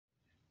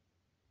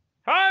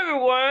Hi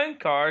everyone,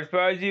 Cars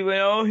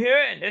Pradeep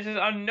here, and this is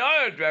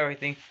another drag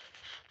racing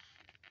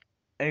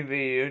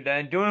video that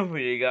I'm doing for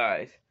you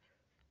guys.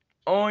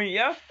 Oh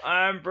yep,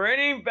 I'm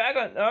bringing back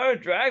another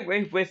drag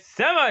race with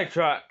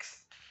semi-trucks.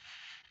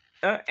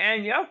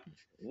 And yep,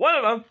 one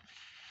of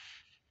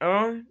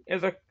them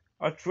is a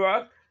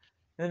truck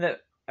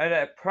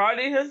that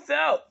Pradeep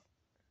himself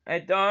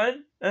had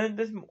done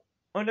this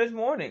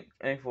morning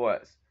and for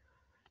us.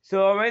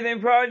 So amazing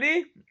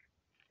Pradeep,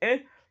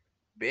 and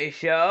big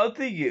shout out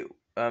to you,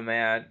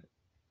 man.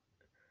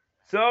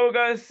 So we're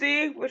gonna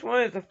see which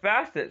one is the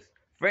fastest,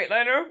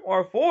 Freightliner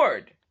or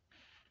Ford.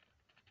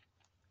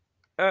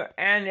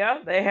 And yeah,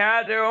 they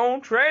had their own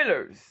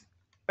trailers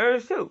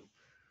too.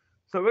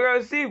 So we're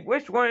gonna see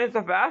which one is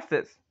the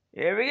fastest.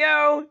 Here we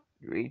go.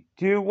 3,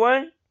 2,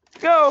 1,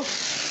 go!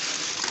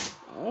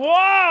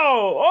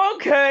 Whoa!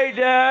 Okay,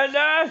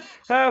 Dad.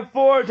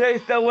 Ford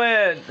takes the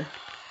win.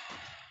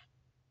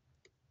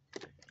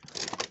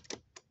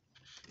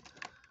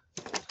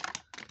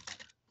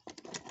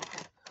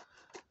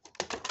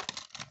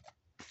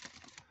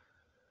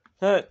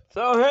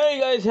 So here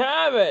you guys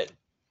have it.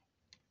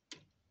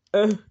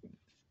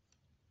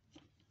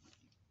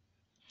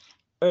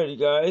 Alright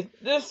guys,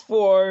 this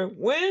Ford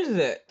wins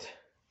it.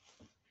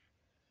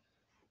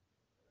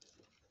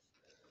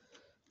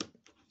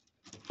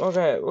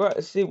 Okay,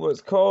 let's see what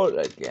it's called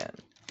again.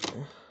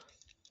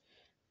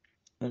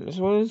 And this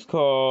one is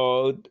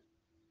called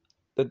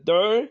the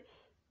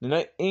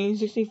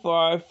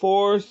 1965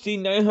 Ford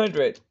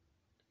C900.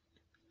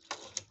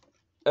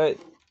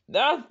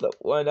 That's the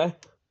one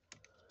that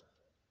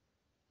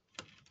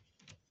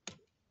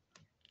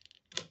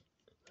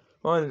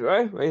runs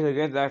right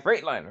against that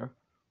Freightliner.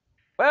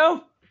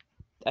 Well,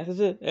 that's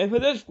it. And for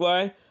this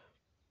one,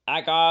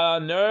 I got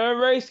another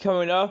race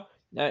coming up.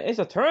 Now it's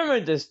a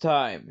tournament this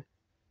time.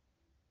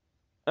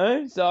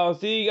 And so I'll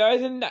see you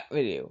guys in that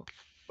video.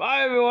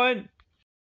 Bye everyone.